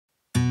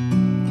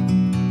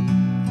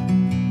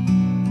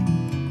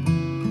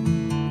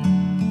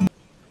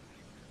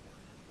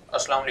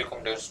अस्सलाम वालेकुम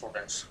dear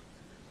students.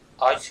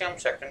 आज से हम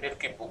सेकंड ईयर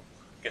की बुक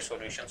के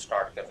सॉल्यूशन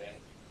स्टार्ट कर रहे हैं।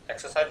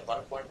 एक्सरसाइज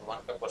 1.1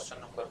 का क्वेश्चन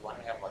नंबर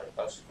 1 है हमारे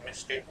पास। हमें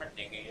स्टेटमेंट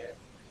दी गई है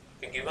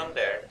कि given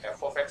that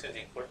f of x is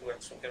equal to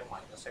x square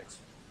minus x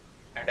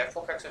and f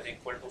of x is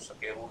equal to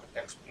square root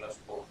x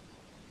plus 4।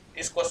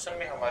 इस क्वेश्चन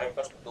में हमारे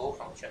पास दो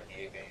फंक्शन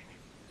दिए गए हैं,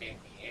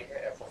 एक ये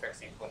है f of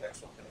x equal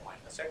x square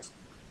minus x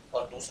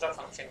और दूसरा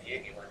फंक्शन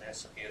ये गिवन है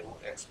स्क्वायर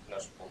रूट x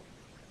प्लस 4।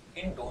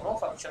 इन दोनों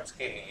फंक्शंस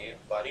के लिए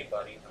बारी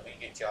बारी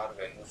हमें ये चार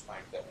वैल्यूज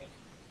फाइंड करनी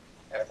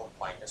है, f of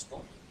minus 2,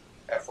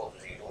 f of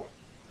 0,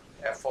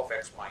 f of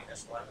x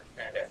minus 1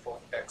 and f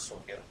of x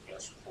square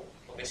plus 4।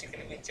 तो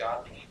बेसिकली ये चार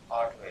नहीं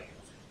 8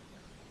 वैल्यूज हैं।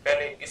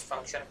 पहले इस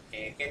फंक्शन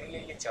a के लिए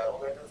ये चारों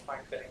वैल्यूज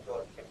फाइंड करेंगे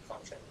और फिर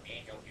फंक्शन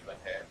b जो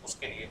गिवन है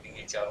उसके लिए भी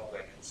ये चारों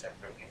वैल्यूज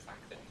सेपरेटली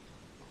फाइंड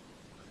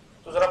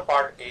करेंगे। तो जरा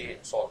पार्ट a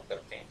सॉल्व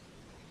करते हैं।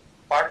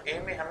 पार्ट ए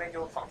में हमें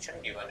जो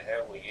फंक्शन गिवन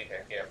है वो ये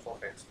है कि f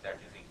of x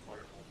that is equal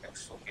to x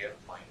square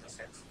minus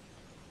x।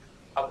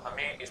 अब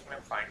हमें इसमें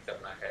फाइंड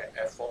करना है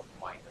f of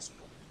माइनस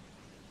 2।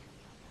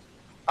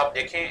 अब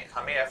देखें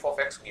हमें f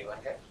of x गिवन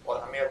है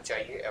और हमें अब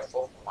चाहिए f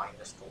of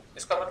माइनस 2।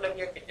 इसका मतलब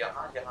ये है कि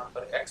जहां जहां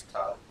पर x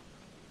था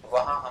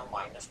वहां हम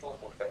माइनस 2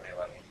 पुट करने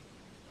वाले हैं।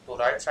 तो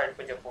राइट साइड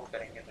पे जब पुट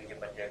करेंगे तो ये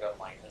बन जाएगा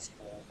माइनस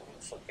 2 होल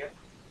स्क्वायर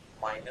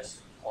माइनस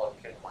और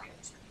फिर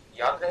माइनस।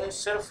 याद रहे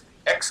सिर्फ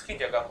x की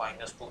जगह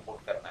माइनस 2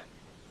 पुट करना है,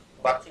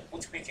 बाकी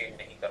कुछ भी चेंज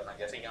नहीं करना।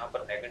 जैसे यहाँ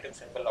पर नेगेटिव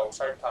सिंबल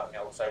आउटसाइड था, हमने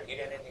आउटसाइड ही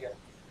रहने दिया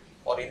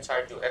और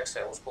इनसाइड जो x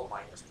है उसको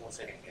माइनस 2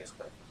 से रिप्लेस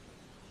कर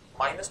दिया।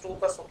 माइनस 2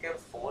 का स्क्वायर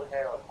 4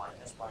 है और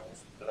माइनस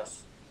माइनस प्लस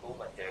 2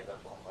 बन जाएगा,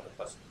 तो हमारे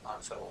पास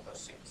आंसर होगा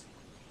 6।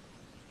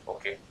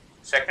 ओके,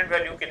 सेकंड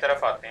वैल्यू की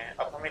तरफ आते हैं।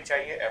 अब हमें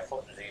चाहिए f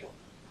of 0।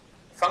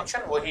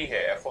 फंक्शन वही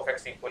है f of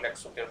x equal x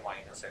square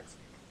minus x।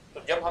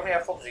 तो जब हमें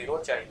f of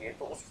 0 चाहिए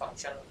तो उस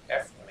फंक्शन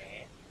f में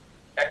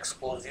x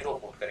को 0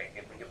 पुट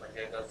करेंगे तो ये बन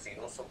जाएगा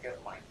 0 स्क्वायर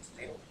माइनस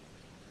 0।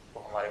 तो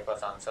हमारे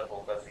पास आंसर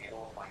होगा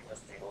 0 minus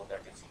 0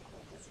 that is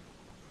equal to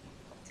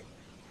 0।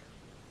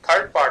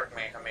 Third part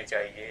में हमें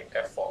चाहिए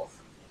f of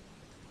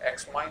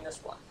x माइनस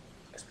 1।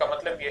 इसका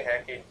मतलब ये है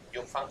कि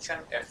जो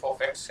फंक्शन f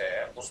of x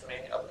है उसमें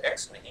अब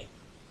x नहीं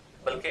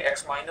बल्कि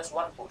x माइनस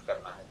 1 पुट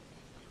करना है।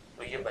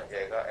 तो ये बन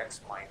जाएगा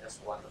x minus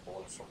 1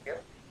 whole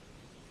square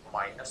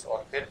minus और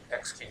फिर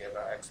x की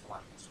जगह x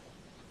माइनस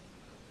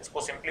 1।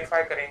 इसको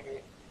सिंप्लीफाई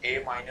करेंगे a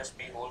minus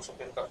B whole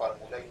square का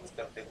फार्मूला यूज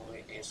करते हुए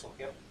a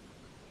square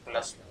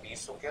plus b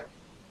square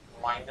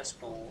minus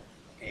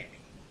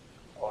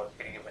 2ab और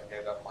फिर ये बन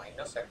जाएगा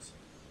माइनस x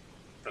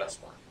प्लस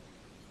 1।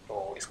 तो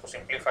इसको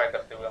सिंप्लीफाई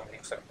करते हुए हम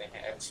लिख सकते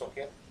हैं x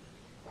square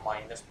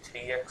minus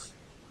 3x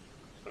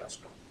plus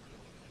 2।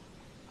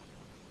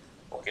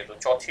 Okay, तो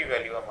चौथी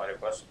वैल्यू हमारे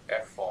पास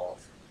f of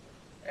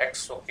x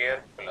square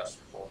plus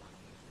 4।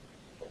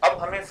 तो अब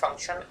हमें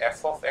फंक्शन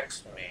f ऑफ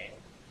x में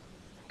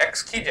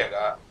x की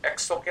जगह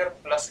x स्क्वायर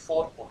प्लस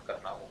 4 पुट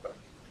करना होगा।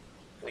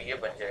 तो ये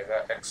बन जाएगा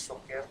x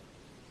square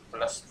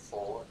plus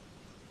 4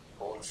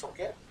 whole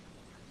square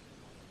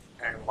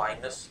and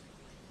minus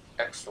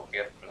x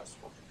square plus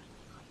 4।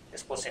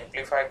 इसको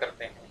सिंप्लीफाई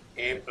करते हैं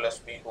a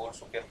plus B whole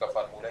square का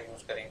फार्मूला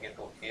यूज करेंगे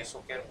तो a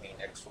square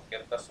mean x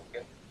square का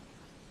स्क्वायर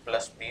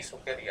प्लस b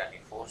स्क्वायर यानी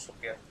 4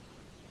 स्क्वायर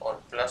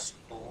और प्लस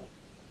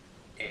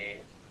 2a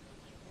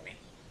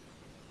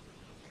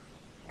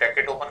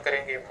ब्रैकेट ओपन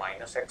करेंगे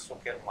माइनस एक्स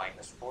स्क्वायर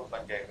माइनस 4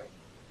 बन जाएगा।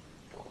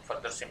 तो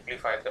फर्दर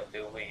सिंप्लीफाई करते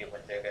हुए ये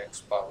बन जाएगा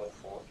x power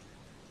 4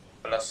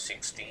 plus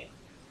 16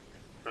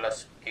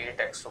 plus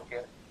 8x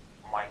square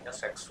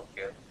minus x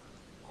square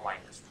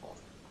minus 4।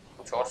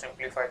 कुछ और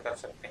सिंप्लीफाई कर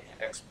सकते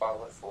हैं x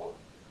power 4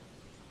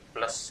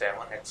 plus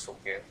 7x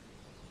square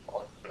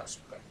और प्लस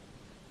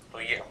 12।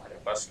 तो ये हमारे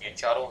पास ये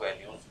चारों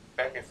वैल्यूज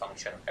पहले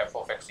function f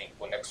of x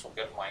equal x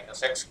square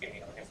minus x के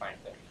लिए हमने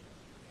फाइंड करी।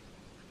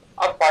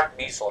 अब पार्ट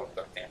बी सॉल्व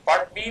करते हैं।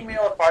 पार्ट बी में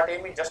और पार्ट ए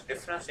में जस्ट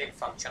डिफरेंस एक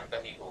फंक्शन का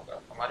ही होगा।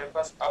 हमारे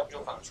पास अब जो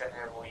फंक्शन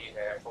है वो ये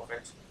है f of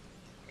x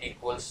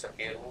equal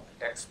square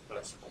root x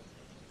plus 2।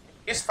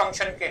 इस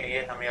फंक्शन के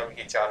लिए हमें अब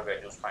ये चार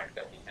वैल्यूज फाइंड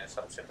करनी है।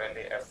 सबसे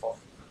पहले f ऑफ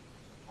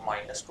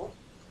माइनस 2।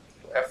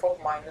 तो f ऑफ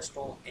माइनस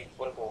 2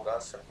 इक्वल होगा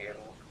स्क्वायर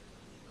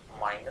रूट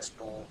माइनस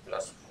 2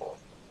 प्लस 4।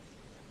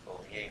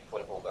 तो ये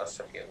इक्वल होगा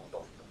स्क्वायर रूट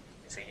ऑफ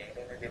 2। इसे यही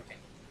लेने देते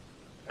हैं।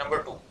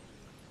 नंबर 2,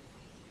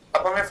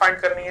 अब हमें फाइंड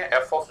करनी है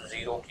f ऑफ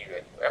 0 की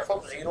वैल्यू। f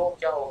ऑफ 0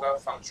 क्या होगा,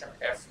 फंक्शन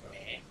f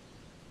में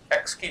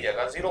x की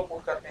जगह 0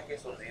 पुट कर देंगे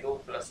तो 0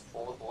 प्लस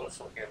 4 होल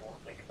स्क्वायर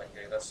रूट, तो ये बन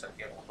जाएगा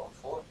स्क्वायर रूट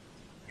ऑफ 4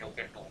 जो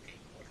कि 2 की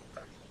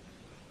होता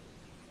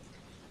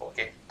है।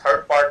 ओके,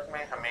 थर्ड पार्ट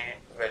में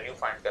हमें वैल्यू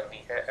फाइंड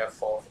करनी है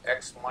f ऑफ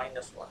x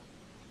माइनस 1।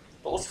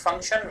 तो उस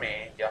फंक्शन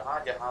में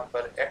जहां जहां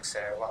पर x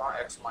है वहां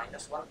x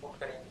माइनस 1 पुट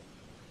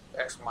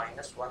करेंगे। x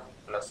माइनस 1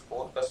 प्लस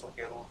 4 का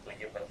स्क्वायर रूट, तो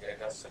ये बन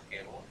जाएगा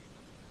square root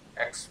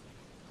x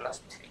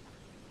plus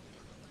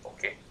 3।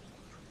 Okay,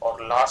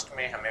 और लास्ट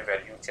में हमें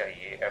वैल्यू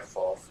चाहिए f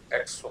of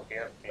x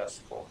square plus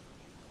 4।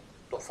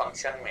 तो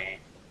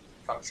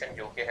फंक्शन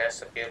जो कि है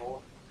स्क्वायर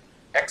रूट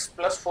x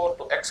प्लस 4,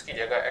 तो x की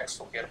जगह x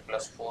स्क्वायर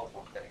प्लस 4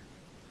 पुट करेंगे।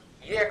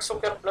 ये x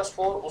स्क्वायर प्लस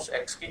 4 उस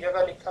x की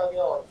जगह लिखा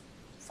गया और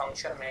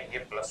फंक्शन में ये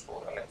प्लस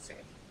 4 अलग से।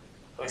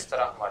 तो इस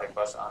तरह हमारे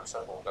पास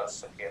आंसर होगा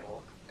square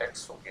root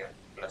x square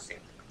plus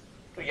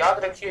 8। तो याद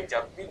रखिए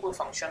जब भी कोई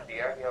फंक्शन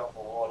दिया गया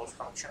हो और उस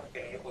फंक्शन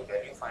के लिए कोई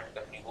वैल्यू फाइंड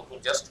करनी हो तो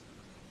जस्ट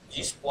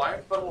जिस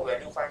पॉइंट पर वो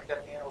वैल्यू फाइंड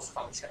करनी है उस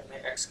फंक्शन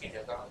में एक्स की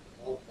जगह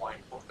वो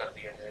पॉइंट पुट कर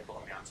दिया जाए तो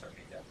हमें आंसर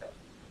मिल जाता है।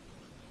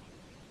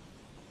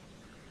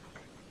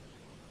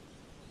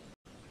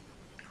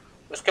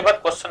 उसके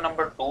बाद क्वेश्चन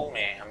नंबर 2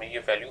 में हमें ये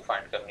वैल्यू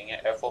फाइंड करनी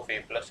है F of A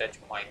plus H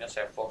minus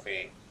F of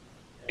A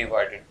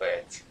divided by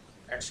H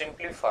and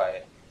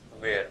simplify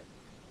where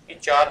ये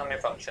चार हमें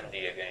फंक्शन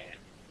दिए गए हैं।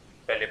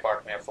 पहले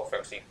पार्ट में एफ ऑफ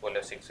एक्स इक्वल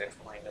है 6x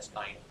माइनस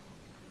 9,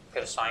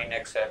 फिर साइन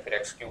एक्स है, फिर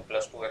एक्स क्यूब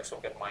प्लस 2x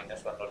फिर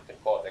माइनस 1 और फिर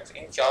कॉस एक्स।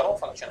 इन चारों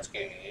फंक्शंस के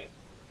लिए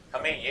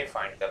हमें ये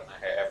फाइंड करना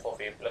है F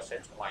of A plus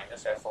H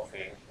minus F of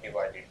A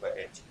divided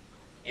by H.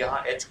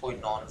 यहाँ एच कोई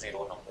नॉन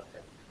जीरो नंबर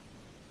है।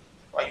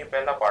 तो आइए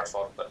पहला पार्ट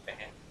सॉल्व करते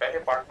हैं। पहले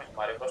पार्ट में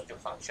हमारे पास जो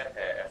फंक्शन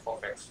है एफ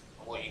ऑफ एक्स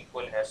वो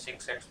इक्वल है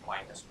 6x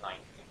माइनस 9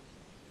 के।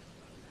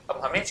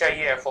 अब हमें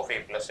चाहिए F of A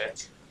plus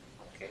H,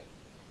 okay,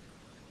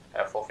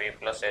 F of A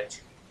plus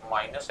H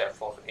minus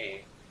F of A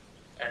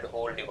and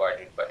whole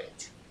divided by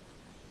H.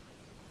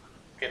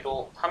 Okay,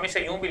 तो हम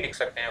इसे यूं भी लिख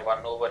सकते हैं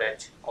 1 ओवर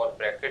एच और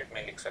ब्रैकेट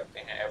में लिख सकते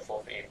हैं F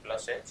of A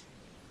plus H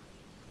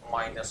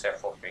minus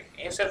F of ए।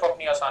 ये सिर्फ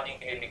अपनी आसानी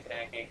के लिए लिख रहे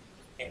हैं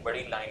कि एक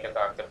बड़ी लाइन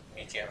लगाकर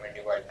नीचे हमें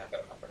डिवाइड ना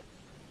करना पड़े।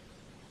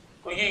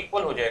 तो ये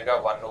इक्वल हो जाएगा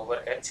 1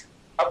 ओवर एच।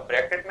 अब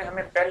ब्रैकेट में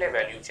हमें पहले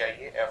वैल्यू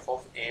चाहिए F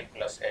of A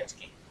plus H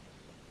की,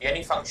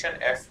 यानी फंक्शन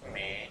एफ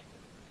में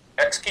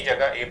एक्स की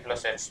जगह ए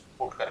प्लस एच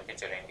पुट करके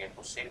चलेंगे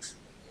तो 6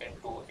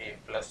 इंटू ए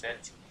प्लस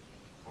एच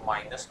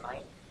माइनस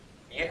 9,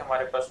 ये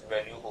हमारे पास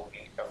वैल्यू होगी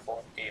F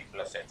of A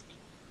plus H की।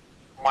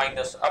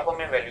 माइनस अब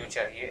हमें वैल्यू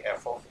चाहिए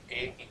एफ ऑफ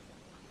ए की,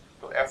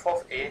 तो एफ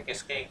ऑफ ए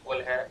किसके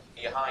इक्वल है,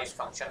 यहाँ इस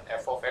फंक्शन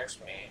एफ ऑफ एक्स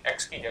में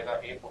एक्स की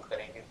जगह ए पुट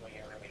करेंगे तो ये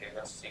हमें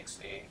मिलेगा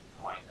 6a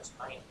माइनस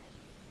 9।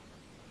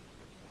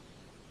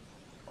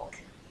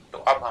 ओके, तो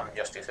अब हम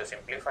जस्ट इसे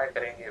सिंप्लीफाई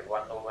करेंगे,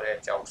 1 ओवर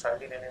एच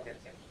आउटसाइड ही रहने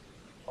देते हैं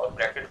और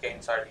ब्रैकेट के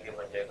इनसाइड ये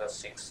बन जाएगा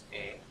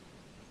 6a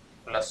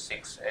plus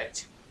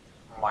 6h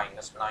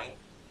minus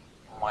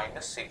 9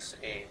 minus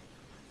 6a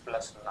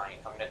plus 9।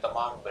 हमने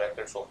तमाम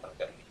ब्रैकेट्स ओपन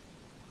कर ली।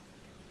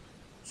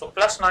 सो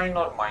प्लस 9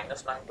 और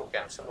माइनस 9 तो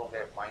कैंसिल हो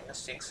गए,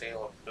 माइनस 6a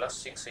और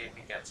प्लस 6a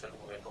भी कैंसिल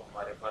हुए, तो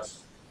हमारे पास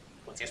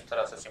कुछ इस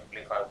तरह से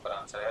सिंप्लीफाई पर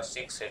आंसर है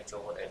 6h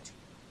ओवर h।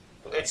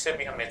 तो h से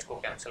भी हम h को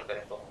कैंसिल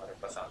करें तो हमारे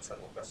पास आंसर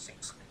होगा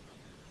 6।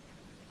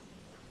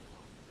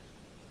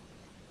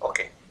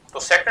 ओके, तो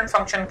सेकंड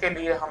फंक्शन के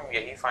लिए हम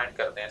यही फाइंड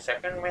करते हैं।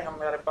 सेकंड में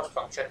हमारे पास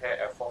फंक्शन है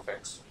एफ ऑफ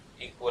एक्स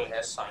इक्वल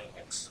है साइन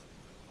एक्स।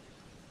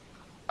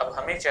 अब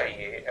हमें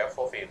चाहिए F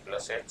of A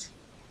plus H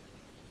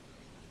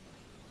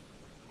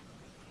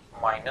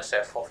minus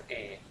F of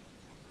A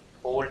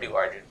whole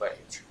divided by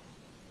H.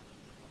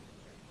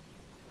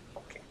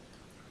 Okay,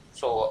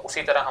 सो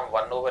उसी तरह हम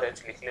 1 ओवर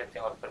एच लिख लेते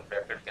हैं और फिर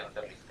ब्रैकेट के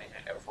अंदर लिखते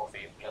हैं F of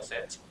A plus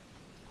H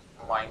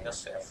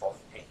minus F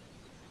of A.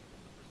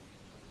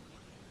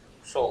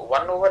 So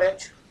 1 over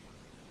H.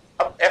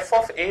 अब F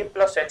of A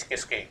plus H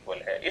किसके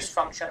इक्वल है, इस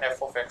फंक्शन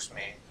एफ ऑफ एक्स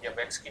में जब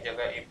एक्स की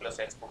जगह ए प्लस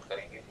एच पुट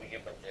करेंगे तो ये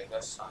बन जाएगा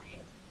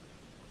साइन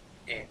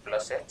ए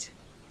प्लस एच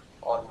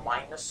और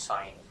माइनस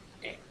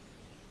साइन ए।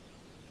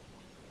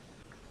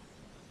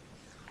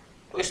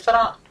 तो इस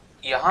तरह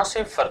यहां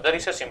से फर्दर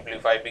इसे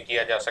सिंप्लीफाई भी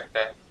किया जा सकता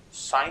है।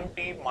 Sign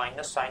P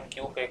minus sign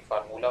Q का एक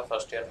फार्मूला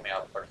फर्स्ट ईयर में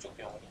आप पढ़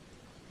चुके होंगे,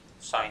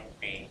 sign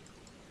P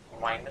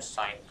minus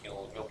sign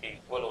Q जो कि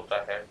इक्वल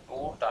होता है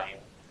 2 time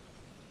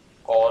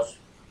cos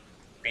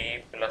p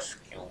plus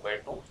q by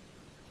 2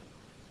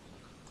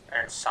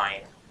 and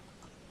sign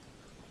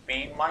p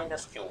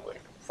minus q by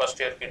 2।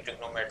 First year की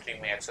ट्रिग्नोमेट्री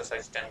में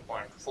एक्सरसाइज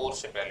 10.4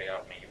 से पहले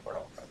आपने ये पढ़ा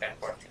होगा,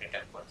 10.3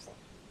 10.4।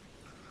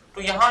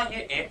 तो यहाँ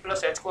ये a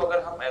प्लस एच को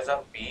अगर हम एज अ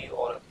p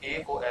और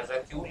a को एज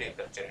अ q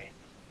लेकर चलें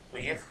तो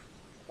ये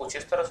कुछ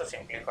इस तरह से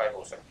सिंप्लीफाई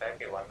हो सकता है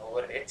कि 1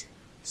 over h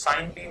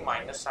sign p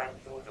minus sign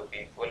q जो कि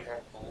इक्वल है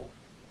 2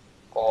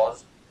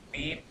 कॉस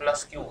p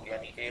प्लस q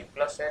यानी a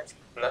plus H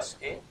plus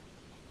a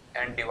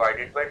and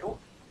divided by 2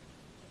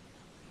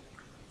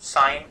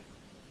 sin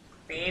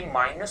p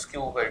minus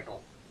q by 2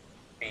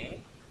 p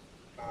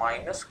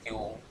minus q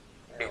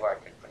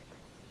divided by 2।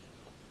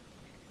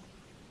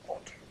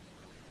 Okay,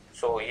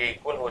 सो ये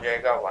equal हो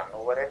जाएगा 1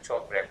 over h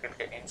और bracket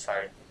के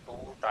inside 2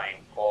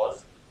 time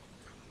cos,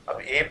 अब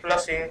a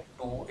plus a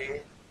 2a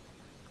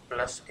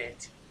plus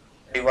h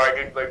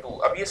divided by 2।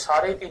 अब ये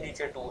सारे के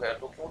नीचे 2 है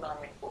तो क्यों ना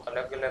हम इनको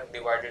अलग अलग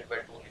डिवाइडेड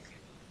बाय 2 लिख लें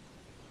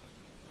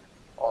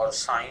और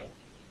साइन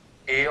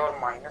a और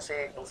माइनस a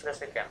एक दूसरे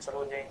से कैंसिल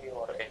हो जाएंगे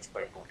और h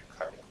बाई 2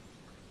 लिखा जाएगा।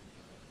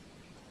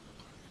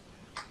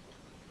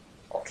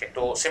 ओके,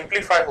 तो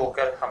सिंप्लीफाई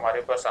होकर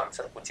हमारे पास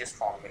आंसर कुछ इस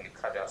फॉर्म में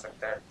लिखा जा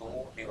सकता है 2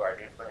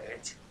 डिवाइडेड बाई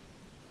h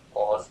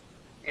और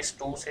इस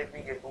 2 से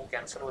भी ये 2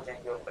 कैंसिल हो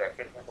जाएंगे और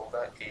ब्रैकेट में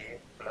होगा a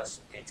plus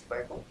h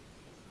by 2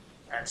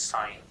 and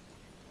sign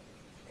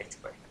h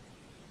by 2।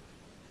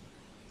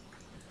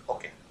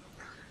 Okay,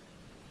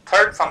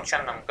 third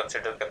function हम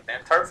कंसिडर करते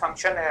हैं। थर्ड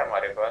फंक्शन है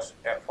हमारे पास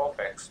F of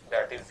x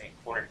that is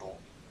equal to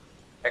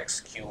x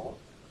cube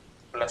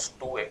plus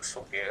 2x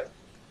square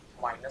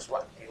minus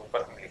one, ये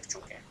ऊपर हम लिख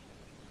चुके हैं,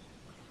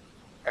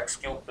 x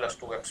cube plus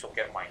 2x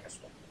square minus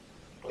one.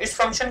 तो इस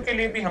फंक्शन के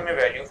लिए भी हमें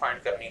वैल्यू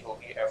फाइंड करनी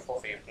होगी F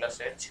of A plus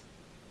H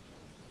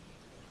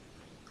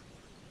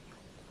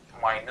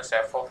minus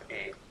F of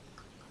A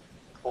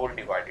whole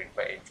divided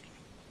by H की।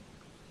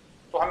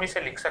 तो हम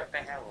इसे लिख सकते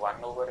हैं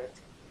 1/h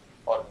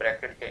और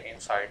ब्रैकेट के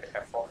inside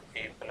F of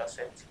A plus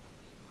H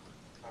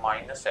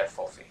minus F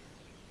of ए।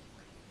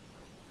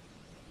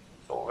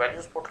 तो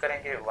वैल्यूज पुट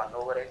करेंगे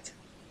 1/h,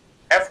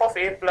 F of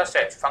A plus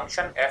H,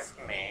 function F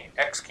में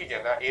एक्स की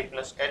जगह ए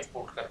प्लस एच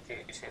पुट करके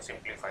इसे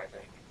सिंप्लीफाई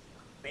करेंगे।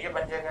 तो ये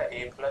बन जाएगा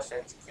ए plus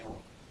H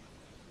cube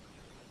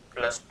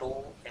plus 2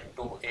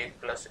 into ए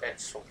plus H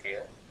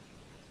square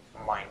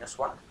minus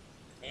one.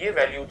 ये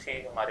वैल्यू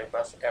थी हमारे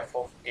पास F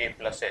of A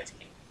plus H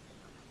की,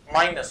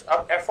 माइनस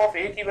अब एफ ऑफ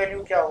ए की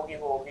वैल्यू क्या होगी,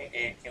 वो होगी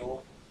ए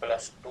cube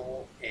plus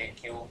 2a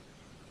cube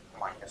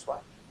minus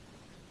one.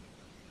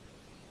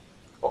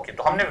 Okay,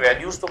 तो हमने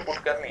वैल्यूज तो पुट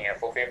करनी है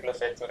F of A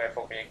plus H और एफ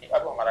ऑफ ए की।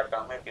 अब हमारा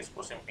काम है कि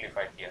इसको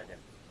सिंप्लीफाई किया जाए।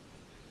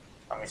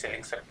 हम इसे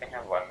लिख सकते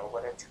हैं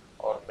 1/h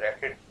और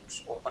ब्रैकेट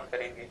ओपन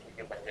करेंगे तो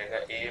ये बन जाएगा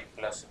a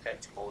plus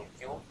H whole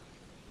cube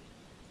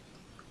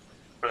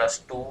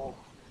plus 2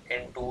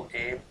 into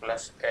A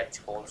plus H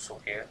whole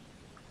square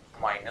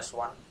minus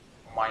one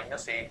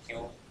minus A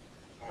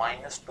cube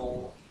minus 2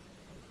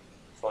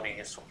 sorry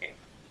ये square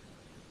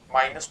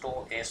minus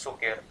 2a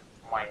square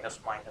minus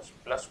minus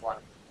plus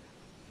 1।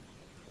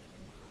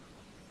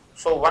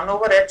 सो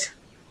 1/h।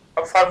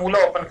 अब फार्मूला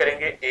ओपन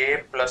करेंगे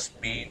a plus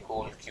B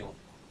whole cube,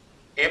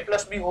 a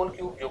plus B whole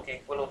cube जो कि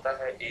equal होता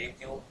है a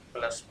cube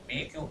plus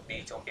b cube,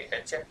 b जो कि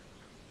h है,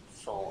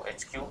 सो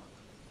h cube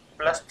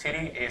plus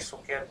 3a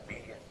square b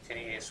है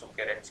 3a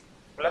square h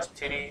plus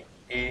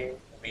 3a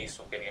b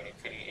square यानी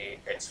 3a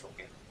h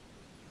square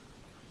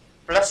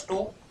plus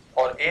 2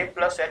 और a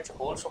plus h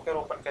whole square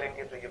open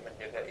करेंगे तो ये बन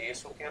जाएगा a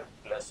square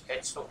plus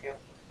h square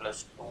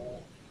plus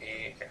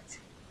 2ah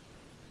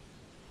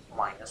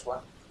minus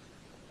 1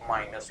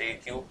 minus A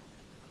cube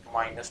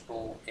minus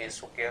 2a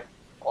square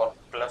और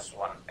plus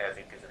 1 as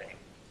it is रहेंगे।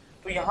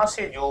 तो यहाँ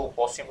से जो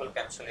पॉसिबल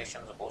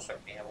कैंसिलेशन हो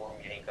सकती हैं वो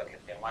हम यही कर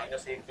लेते हैं,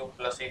 माइनस ए क्यूब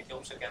प्लस ए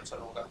क्यूब से कैंसिल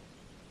होगा,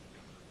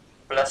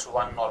 प्लस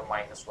 1 और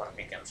माइनस 1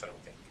 भी कैंसिल हो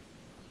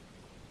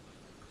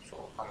जाएंगे।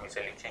 सो हम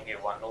इसे लिखेंगे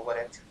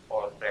 1/h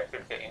और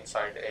ब्रैकेट के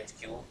inside H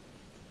cube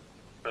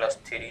plus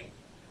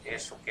 3a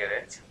square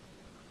H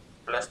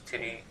plus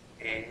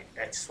 3a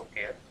h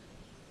square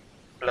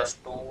plus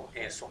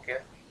 2a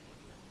square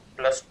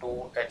plus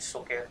 2h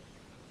square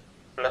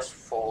plus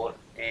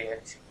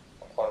 4ah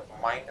और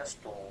minus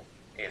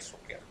 2a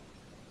square.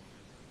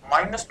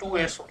 Minus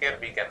 2a square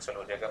भी कैंसिल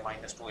हो जाएगा,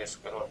 माइनस 2a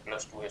स्क्वायर और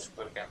plus 2a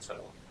square cancel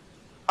हो।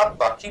 अब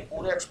बाकी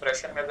पूरे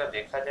expression में अगर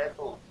देखा जाए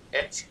तो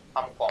h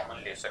हम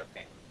कॉमन ले सकते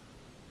हैं,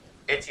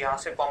 h यहाँ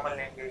से कॉमन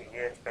लेंगे,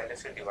 ये h पहले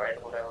से डिवाइड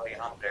हो रहा है और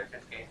यहाँ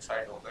ब्रैकेट के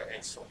इनसाइड होगा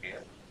h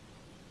square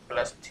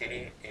plus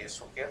 3a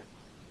square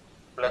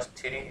plus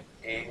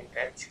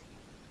 3ah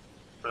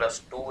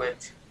plus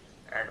 2h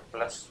and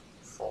plus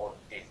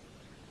 4a।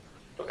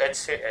 तो h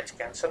से h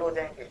कैंसिल हो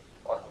जाएंगे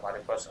और हमारे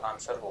पास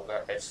आंसर होगा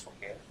h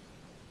square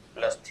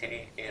plus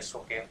 3a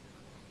square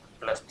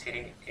plus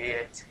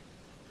 3ah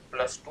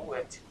plus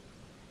 2h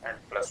and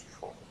plus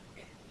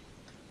 4a।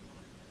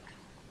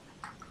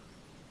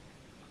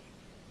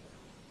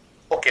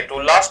 Okay, तो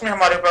लास्ट में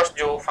हमारे पास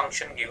जो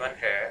फंक्शन गिवन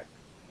है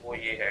वो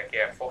ये है कि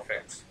f of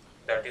x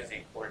that is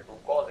equal to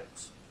cos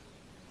x।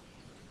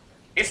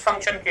 इस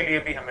फंक्शन के लिए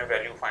भी हमें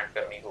वैल्यू फाइंड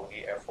करनी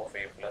होगी f of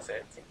a plus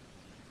H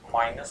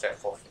minus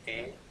F of a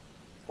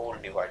whole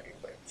divided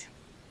by h।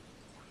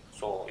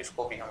 सो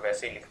इसको भी हम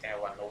वैसे ही लिखते हैं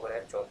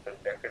 1/h और फिर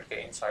ब्रैकेट के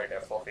inside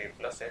f of a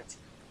plus H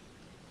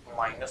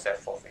minus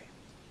F of a।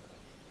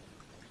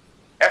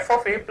 F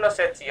of a plus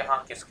H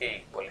यहाँ किसके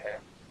इक्वल है,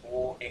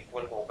 वो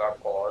इक्वल होगा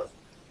cos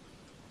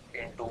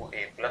into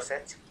a plus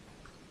H,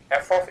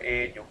 F of a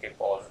जो कि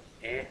cos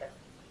a है।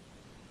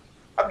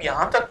 अब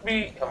यहाँ तक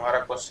भी हमारा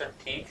क्वेश्चन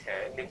ठीक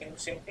है, लेकिन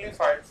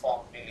सिंप्लीफाइड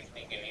फॉर्म में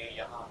लिखने के लिए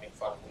यहाँ हम एक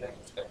फार्मूला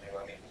यूज करने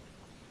वाले हैं,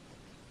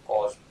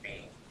 cos p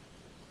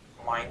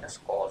minus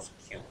cos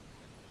q।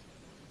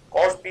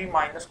 cos p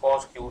minus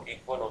cos q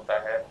equal होता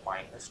है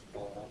minus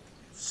 2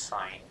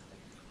 sign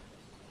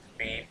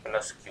p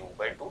plus q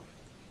by 2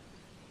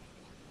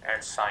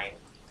 and sign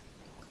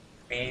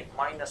p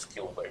minus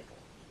q by 2।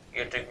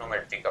 ये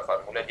ट्रिग्नोमेट्री का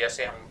फार्मूला,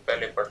 जैसे हम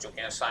पहले पढ़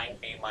चुके हैं sign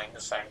p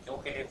minus sign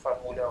q के लिए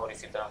फार्मूला और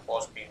इसी तरह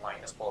cos p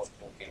minus cos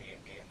q के लिए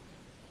भी है।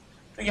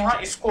 तो यहाँ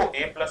इसको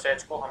a प्लस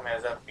एच को हम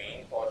एज अ p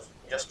और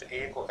जस्ट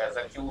a को एज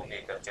अ q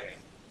लेकर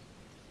चलेंगे,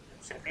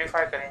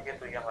 सिंप्लीफाई करेंगे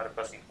तो ये हमारे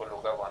पास इक्वल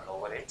होगा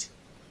 1/h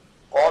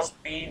cos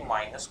p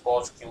minus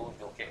cos q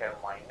जो कि है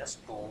minus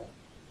 2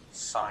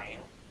 sign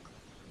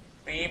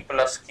p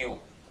plus q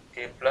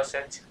a plus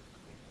H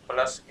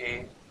plus a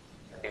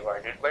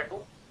divided by 2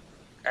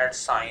 and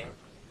sign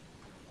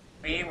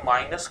p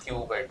minus q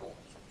by 2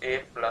 a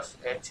plus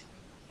h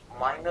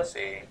minus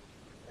a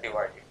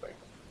divided by 2।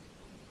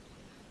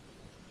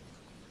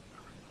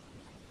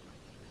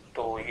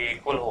 तो ये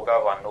equal होगा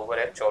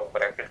 1/h और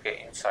bracket के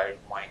inside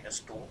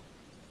minus 2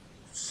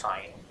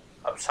 sign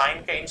अब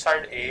sign के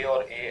inside a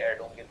और ए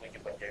add होंगे तो ये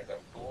बन जाएगा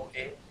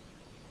 2a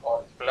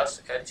और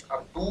प्लस h।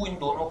 अब 2 इन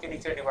दोनों के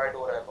नीचे डिवाइड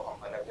हो रहा है तो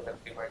हम अलग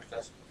अलग डिवाइड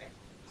कर सकते हैं।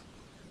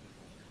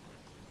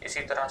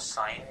 इसी तरह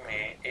साइन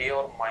में a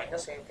और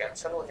माइनस a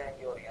कैंसिल हो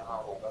जाएंगे और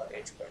यहाँ होगा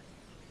h/2।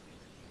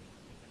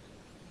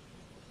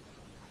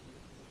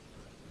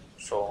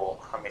 सो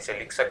हम इसे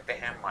लिख सकते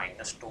हैं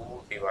 -2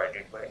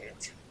 डिवाइडेड बाई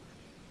h।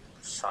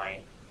 साइन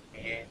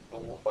ये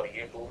 2 और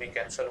ये 2 भी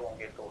कैंसिल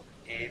होंगे तो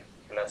a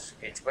plus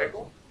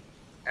h/2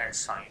 and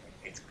sign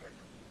h/2।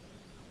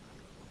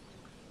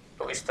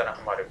 तो इस तरह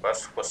हमारे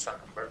पास क्वेश्चन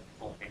नंबर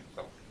 2 भी